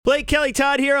Blake, Kelly,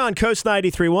 Todd here on Coast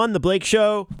 93.1, The Blake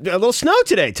Show. A little snow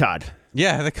today, Todd.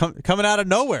 Yeah, they're coming out of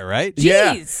nowhere, right? Jeez.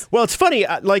 Yeah. Well, it's funny.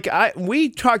 We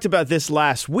talked about this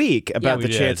last week about the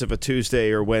chance of a Tuesday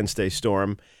or Wednesday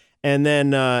storm. And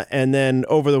then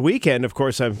over the weekend, of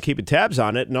course, I'm keeping tabs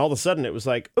on it. And all of a sudden it was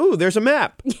like, ooh, there's a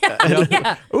map.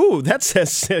 Yeah. Ooh, that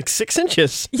says 6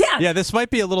 inches. Yeah. Yeah, this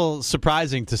might be a little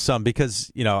surprising to some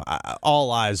because,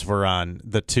 all eyes were on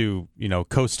the two,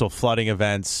 coastal flooding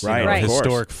events, Right.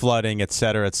 historic flooding, et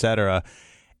cetera, et cetera.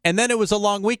 And then it was a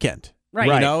long weekend.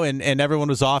 Right. And everyone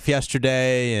was off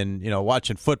yesterday and,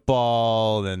 watching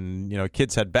football and,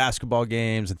 kids had basketball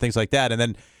games and things like that. And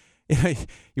then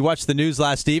you watched the news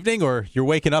last evening or you're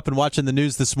waking up and watching the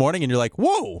news this morning and you're like,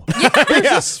 whoa,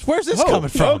 where's this coming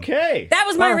from? Okay. That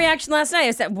was my reaction last night.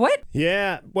 I said, what?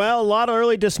 Yeah. Well, a lot of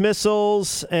early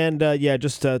dismissals and,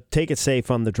 just take it safe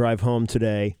on the drive home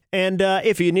today. And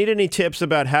if you need any tips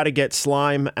about how to get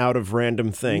slime out of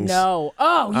random things. No.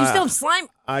 Oh, you still have slime?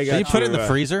 Can you put it in the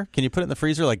freezer? Can you put it in the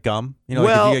freezer like gum? Like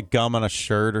if you get gum on a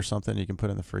shirt or something, you can put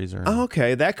it in the freezer.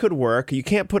 Okay, that could work. You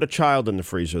can't put a child in the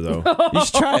freezer, though. You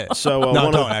should try it. So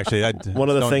don't actually. One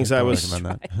of the things I was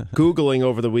Googling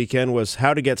over the weekend was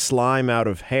how to get slime out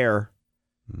of hair.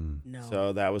 No.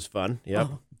 So that was fun. Yep.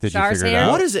 Oh. Did Char's you figure it hair?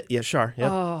 out? What is it? Yeah, Char.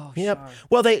 Yep. Oh, yep. Char.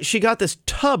 Well, she got this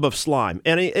tub of slime,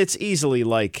 and it's easily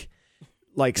like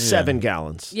 7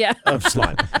 gallons of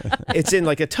slime. It's in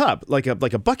like a tub, like a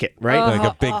bucket, right?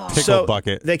 Like a big pickle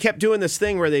bucket. They kept doing this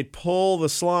thing where they'd pull the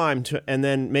slime and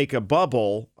then make a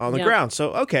bubble on the ground.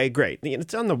 So, okay, great.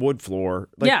 It's on the wood floor.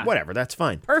 Whatever, that's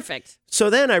fine. Perfect. So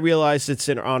then I realized it's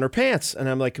on her pants, and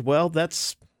I'm like, well,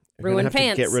 that's... Ruined have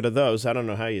pants. to get rid of those. I don't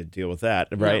know how you deal with that,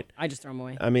 right? No, I just throw them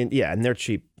away. I mean, yeah, and they're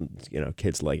cheap,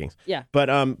 kids' leggings. Yeah. But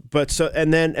so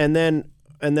and then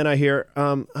I hear,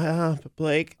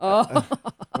 Blake,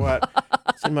 what?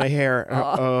 It's in my hair.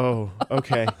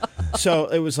 Okay. So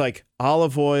it was like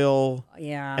olive oil.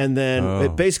 Yeah. And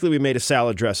then basically we made a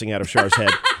salad dressing out of Char's head.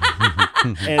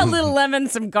 And, a little lemon,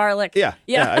 some garlic. Yeah,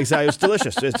 exactly. It was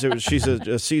delicious. She's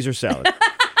a Caesar salad.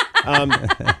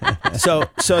 So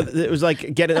it was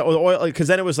like getting the oil because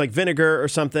then it was like vinegar or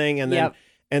something, and then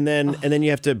and then you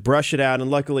have to brush it out.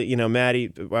 And luckily,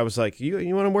 Maddie, I was like, you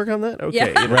want to work on that? Okay,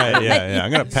 Yeah. Right? Yeah.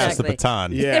 I'm gonna pass the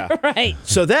baton. Yeah, right.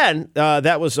 So then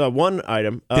that was one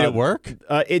item. Did it work?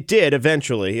 It did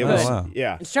eventually. It was wow.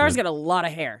 yeah. Char's got a lot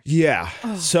of hair. Yeah.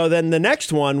 So then the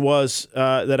next one was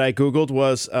that I Googled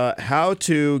was how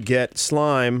to get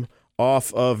slime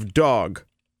off of dog.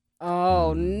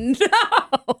 Oh, no.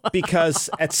 Because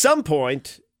at some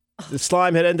point, the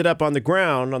slime had ended up on the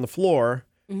ground, on the floor,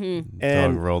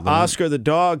 and Oscar the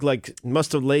dog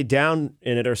must have laid down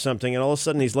in it or something, and all of a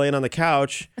sudden he's laying on the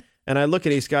couch, and I look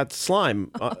at he's got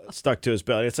slime stuck to his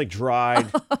belly. It's like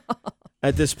dried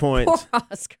at this point. Poor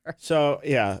Oscar. So,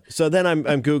 yeah. So then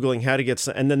I'm Googling how to get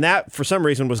and then that, for some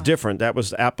reason, was different. That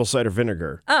was apple cider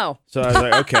vinegar. Oh. So I was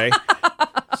like, okay.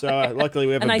 So luckily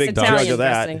we have a nice big Italian jug of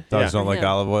that. dressing. Dogs don't like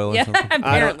olive oil or something?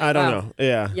 Apparently. I don't know.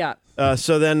 Yeah. Yeah.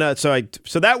 So then, so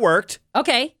that worked.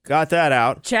 Okay. Got that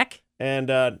out. Check. And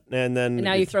then. And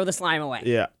now you throw the slime away.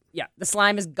 Yeah. Yeah. The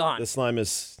slime is gone. The slime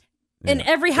is. In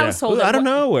every household. Ooh, I don't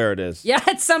know where it is. Yeah.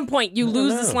 At some point, you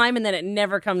lose the slime and then it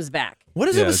never comes back. What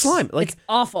is it with slime? It's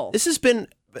awful. This has been.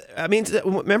 I mean,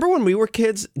 remember when we were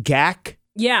kids? Gack.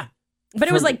 Yeah. But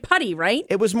it was like putty, right?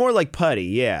 It was more like putty,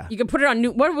 yeah. You could put it on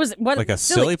like a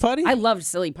silly putty? I loved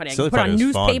silly putty. Silly I could put it on putty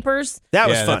was fun. newspapers. That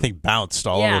was fun. That thing bounced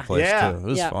all over the place too. It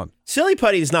was fun. Silly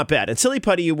putty is not bad. And silly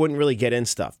putty you wouldn't really get in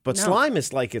stuff. But slime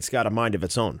is like it's got a mind of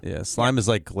its own. Yeah, slime is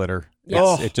like glitter.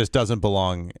 Yes. It just doesn't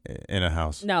belong in a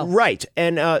house. No. Right.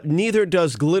 And neither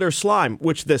does glitter slime,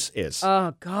 which this is.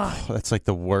 Oh, God. Oh, that's like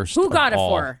the worst. Who got it all.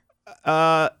 for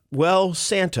her? Well,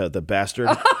 Santa, the bastard.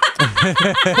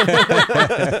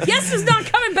 Yes, is not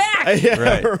coming back. Yeah,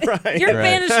 Right. You're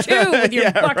banished too with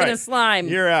your bucket of slime.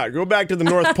 You're out. Go back to the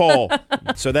North Pole.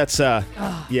 So that's, by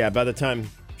the time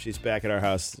she's back at our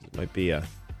house, it might be, I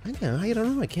don't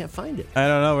know. I can't find it. I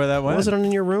don't know where that went. Was it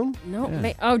in your room? No.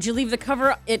 Yeah. Did you leave the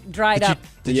cover? It dried up.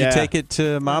 Did you take it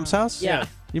to Mom's house? Yeah.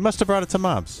 You must have brought it to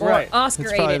Mom's. Or Oscar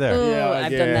It's ate probably it. there. Ooh,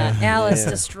 I've done that. Alice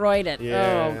destroyed it.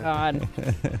 Yeah. Oh, God.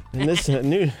 And this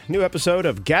new episode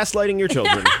of Gaslighting Your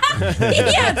Children.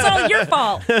 Yeah, it's all your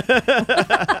fault.